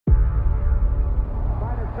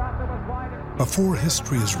Before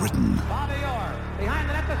history is written,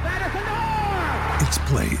 it's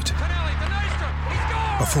played.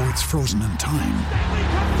 Before it's frozen in time,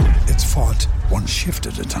 it's fought one shift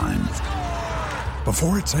at a time.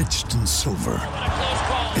 Before it's etched in silver,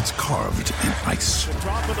 it's carved in ice.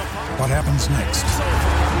 What happens next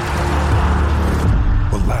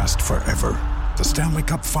will last forever. The Stanley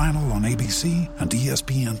Cup Final on ABC and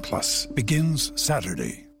ESPN Plus begins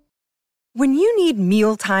Saturday. When you need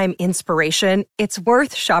mealtime inspiration, it's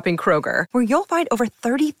worth shopping Kroger, where you'll find over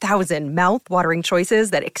 30,000 mouth-watering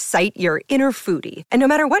choices that excite your inner foodie. And no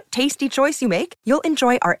matter what tasty choice you make, you'll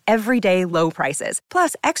enjoy our everyday low prices,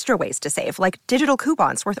 plus extra ways to save, like digital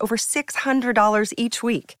coupons worth over $600 each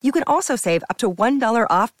week. You can also save up to $1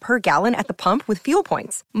 off per gallon at the pump with fuel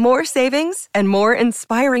points. More savings and more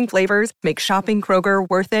inspiring flavors make shopping Kroger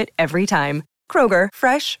worth it every time. Kroger,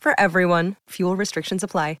 fresh for everyone. Fuel restrictions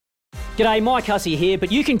apply. G'day, Mike Hussey here,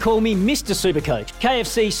 but you can call me Mr. Supercoach.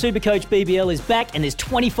 KFC Supercoach BBL is back and there's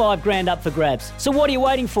 25 grand up for grabs. So what are you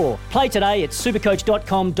waiting for? Play today at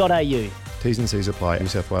supercoach.com.au. T's and C's apply. New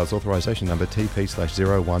South Wales authorisation number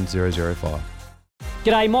TP/01005.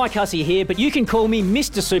 G'day, Mike Hussey here, but you can call me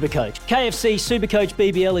Mr. Supercoach. KFC Supercoach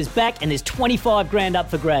BBL is back and there's 25 grand up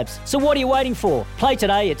for grabs. So what are you waiting for? Play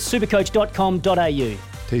today at supercoach.com.au.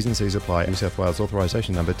 T's and C's apply. New South Wales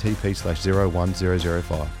authorisation number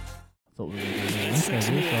TP/01005. That's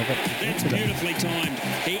beautifully timed.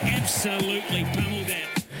 He absolutely pummeled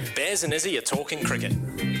that. Baz and Izzy are talking cricket.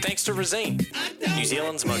 Thanks to Resene, New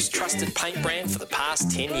Zealand's most trusted paint brand for the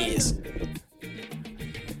past 10 years.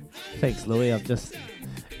 Thanks, Louis. I've just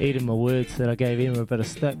eaten my words that I gave him a bit of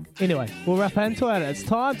stick. Anyway, we'll wrap into it. It's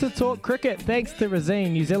time to talk cricket. Thanks to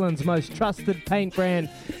Resene, New Zealand's most trusted paint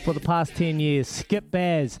brand for the past 10 years. Skip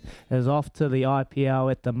Baz is off to the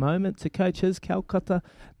IPL at the moment to coach his Calcutta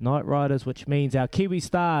Knight Riders, which means our Kiwi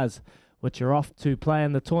Stars, which are off to play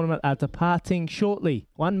in the tournament, are departing shortly.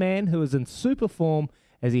 One man who is in super form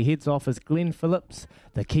as he heads off is Glenn Phillips,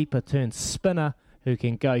 the keeper turned spinner, who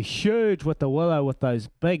can go huge with the willow with those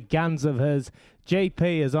big guns of his.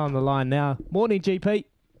 GP is on the line now. Morning, GP.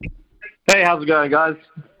 Hey, how's it going, guys?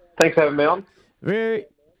 Thanks for having me on. Very,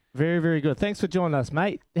 very, very good. Thanks for joining us,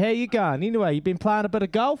 mate. How you going? Anyway, you been playing a bit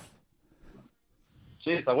of golf?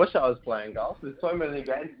 Jeez, I wish I was playing golf. There's so many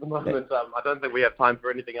games at the moment. I don't think we have time for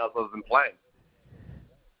anything else other than playing.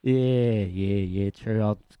 Yeah, true. I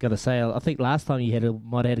was going to say, I think last time you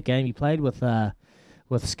might have had a game you played with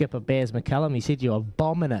skipper Baz McCullum. He said you were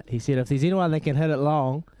bombing it. He said if there's anyone that can hit it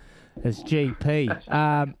long, it's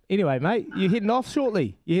GP. Anyway, mate, you're heading off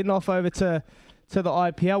shortly. You're heading off over to the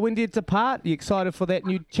IPL. When do you depart? Are you excited for that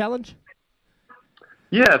new challenge?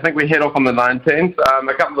 Yeah, I think we head off on the 19th.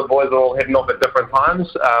 A couple of the boys are all heading off at different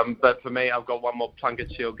times. But for me, I've got one more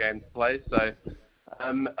Plunket Shield game to play. So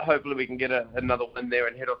hopefully we can get another win there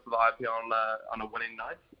and head off to the IPL on a winning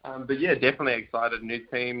night. But yeah, definitely excited. New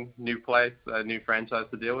team, new place, new franchise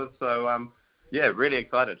to deal with. So yeah, really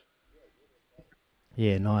excited.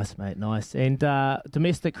 Yeah, nice, mate, nice. And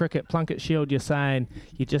domestic cricket, Plunket Shield, you're saying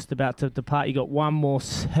you're just about to depart. You got one more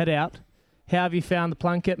hit out. How have you found the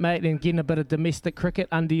Plunket, mate, and getting a bit of domestic cricket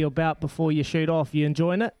under your belt before you shoot off? You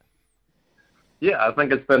enjoying it? Yeah, I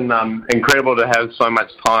think it's been incredible to have so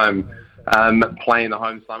much time playing the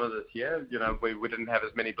home summer this year. You know, we didn't have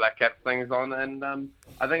as many black caps things on, and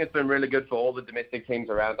I think it's been really good for all the domestic teams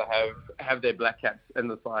around to have their black caps in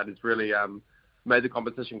the side. It's really made the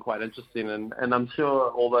competition quite interesting, and I'm sure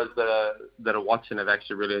all those that are watching have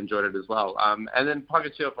actually really enjoyed it as well. And then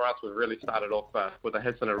Plunket Shield for us, we've really started off with a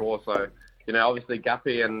hit and a raw. So, you know, obviously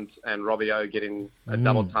Guppy and Robbie O getting a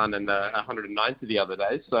double ton and 190 the other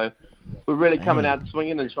day. So we're really coming out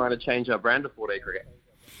swinging and trying to change our brand of 4-day cricket.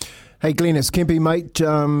 Hey Glenn, it's Kempy, mate,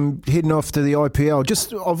 heading off to the IPL.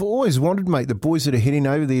 I've always wanted, mate, the boys that are heading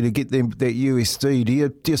over there to get them that USD,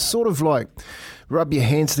 do you sort of like rub your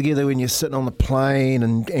hands together when you're sitting on the plane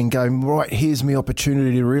and go, right, here's my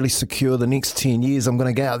opportunity to really secure the next 10 years. I'm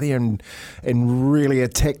going to go out there and really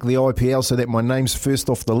attack the IPL so that my name's first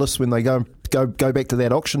off the list when they go back to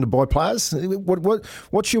that auction to buy players?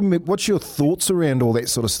 What's your thoughts around all that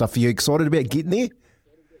sort of stuff? Are you excited about getting there?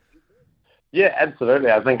 Yeah,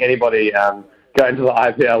 absolutely. I think anybody going to the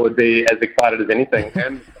IPL would be as excited as anything.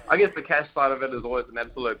 And I guess the cash side of it is always an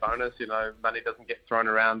absolute bonus. You know, money doesn't get thrown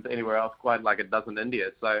around anywhere else quite like it does in India.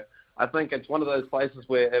 So I think it's one of those places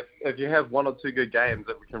where if you have one or two good games,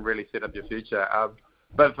 that can really set up your future.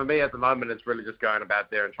 But for me at the moment, it's really just going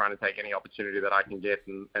about there and trying to take any opportunity that I can get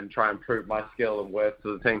and try and prove my skill and worth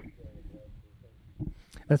to the team.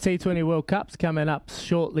 The T20 World Cup's coming up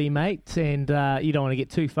shortly, mate, and you don't want to get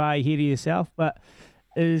too far ahead of yourself, but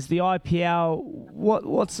is the IPL.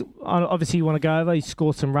 What's obviously you want to go over, you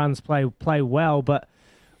score some runs, play well, but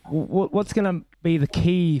what's going to be the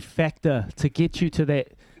key factor to get you to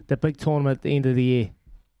the big tournament at the end of the year?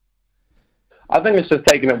 I think it's just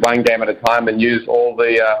taking it one game at a time and use all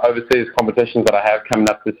the overseas competitions that I have coming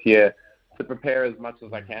up this year to prepare as much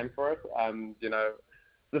as I can for it.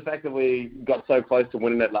 The fact that we got so close to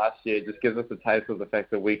winning it last year just gives us a taste of the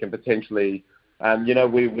fact that we can potentially,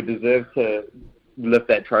 we would deserve to lift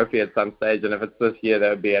that trophy at some stage. And if it's this year, that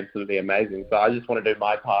would be absolutely amazing. So I just want to do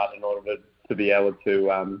my part in order to be able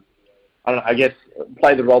to,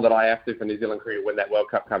 play the role that I have to for New Zealand cricket when that World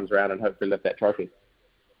Cup comes around and hopefully lift that trophy.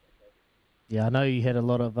 Yeah, I know you had a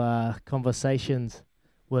lot of conversations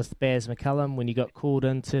with Baz McCullum when you got called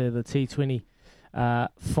into the T20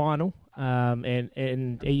 final.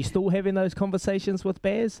 And are you still having those conversations with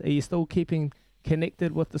Baz? Are you still keeping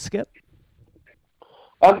connected with the skip?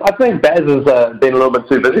 I think Baz has been a little bit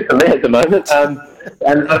too busy for me at the moment.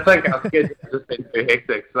 And I think our schedule has just been too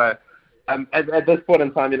hectic. So at this point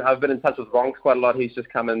in time, I've been in touch with Ronks quite a lot. He's just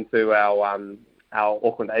come into our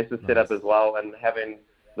Auckland Aces setup as well, and having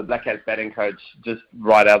the Black Cats batting coach just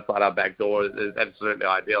right outside our back door is absolutely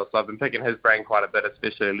ideal. So I've been picking his brain quite a bit,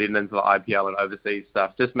 especially leading into the IPL and overseas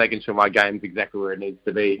stuff, just making sure my game's exactly where it needs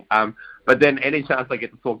to be. But then any chance I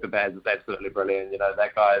get to talk to Baz is absolutely brilliant.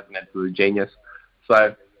 That guy is an absolute genius.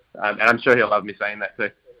 So, and I'm sure he'll love me saying that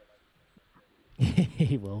too.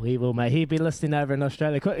 He will, mate. He'll be listening over in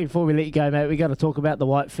Australia. Quickly before we let you go, mate, we got to talk about the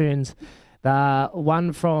White Ferns. They're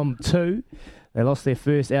 1 from 2. They lost their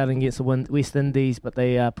first outing against the West Indies, but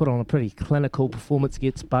they put on a pretty clinical performance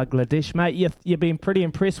against Bangladesh. Mate, you've been pretty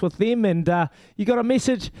impressed with them, and you got a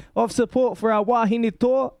message of support for our Wahine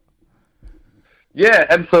Toa? Yeah,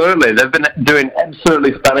 absolutely. They've been doing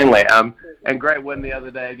absolutely stunningly. And great win the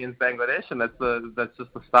other day against Bangladesh, and that's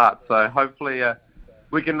just the start. So hopefully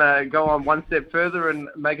we can go on one step further and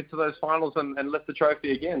make it to those finals and lift the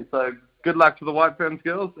trophy again. So good luck to the White Ferns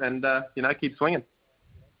girls, and keep swinging.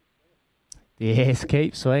 Yes,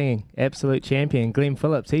 keep swinging. Absolute champion, Glenn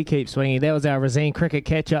Phillips. He keeps swinging. That was our Resene cricket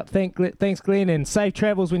catch-up. Thanks, Glenn, and safe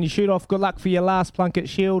travels when you shoot off. Good luck for your last Plunket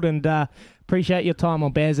Shield, and appreciate your time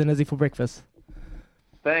on Baz and Izzy for breakfast.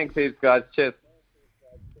 Thanks, heaps, guys. Cheers.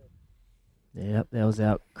 Yep, that was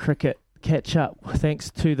our cricket catch-up.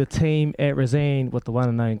 Thanks to the team at Resene with the one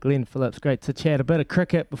and only Glenn Phillips. Great to chat a bit of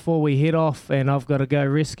cricket before we head off, and I've got to go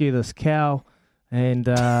rescue this cow. And,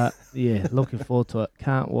 looking forward to it.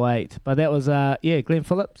 Can't wait. But that was, Glenn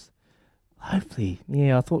Phillips. Hopefully,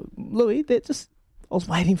 I thought, Louis, I was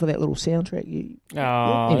waiting for that little soundtrack.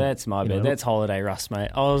 That's my bad. That's holiday rust,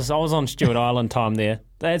 mate. I was on Stewart Island time there.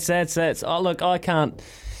 That's. Oh, look, I can't.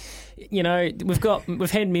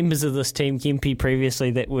 We've had members of this team, Kempy, previously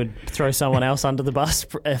that would throw someone else under the bus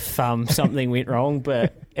if something went wrong,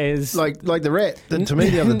 but as like the rat did to me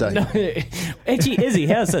the other day. No, actually, Izzy,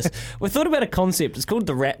 how's this? We thought about a concept. It's called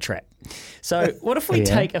the rat trap. So, what if we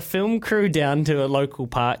take a film crew down to a local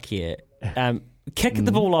park here, kick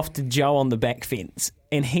the ball off to Joe on the back fence,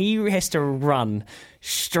 and he has to run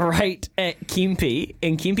straight at Kempy,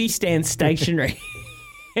 and Kempy stands stationary.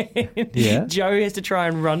 Joe has to try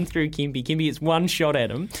and run through Kempy. Kempy gets one shot at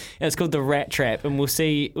him, and it's called the rat trap. And we'll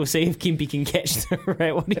see if Kempy can catch the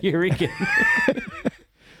rat. What do you reckon?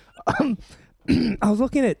 I was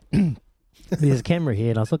looking at there's a camera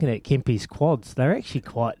here, and I was looking at Kempy's quads. They're actually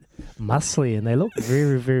quite muscly, and they look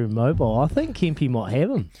very, very mobile. I think Kempy might have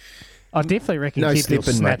them. I definitely reckon Kempy will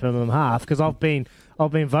snap him in half, because I've been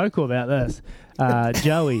vocal about this.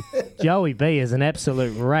 Joey B is an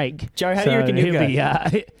absolute rake. Joe, how do you reckon he'll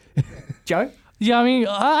go? Joe? Yeah, I mean,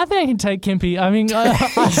 I think I can take Kempy. I mean, I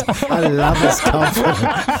love his confidence.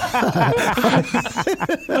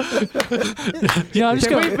 I'm just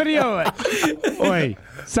going to video it. Oi,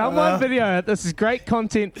 someone video it. This is great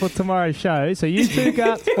content for tomorrow's show. So you two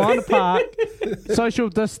go out to find a park, social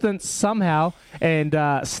distance somehow, and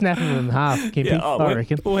snap him in half, Kempy, I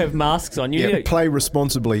reckon. We'll have masks on. Play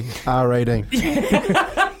responsibly, R18.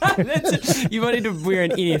 You might need to wear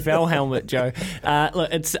an NFL helmet, Joe.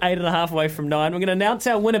 Look, it's 8.5 away from 9. We're going to announce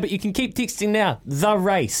our winner, but you can keep texting now. The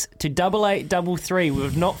Race to 8833.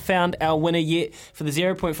 We've not found our winner yet for the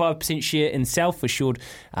 0.5% share in self-assured.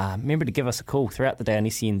 Remember to give us a call throughout the day on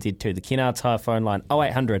SENZ2, the Kennards Hire phone line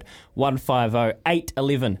 0800 150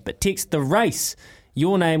 811. But text The Race,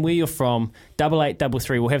 your name, where you're from,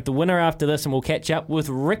 8833. We'll have the winner after this, and we'll catch up with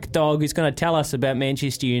Rick Dog, who's going to tell us about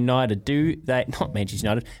Manchester United.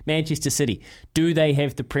 Manchester City. Do they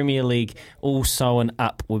have the Premier League all sewn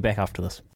up? We're back after this.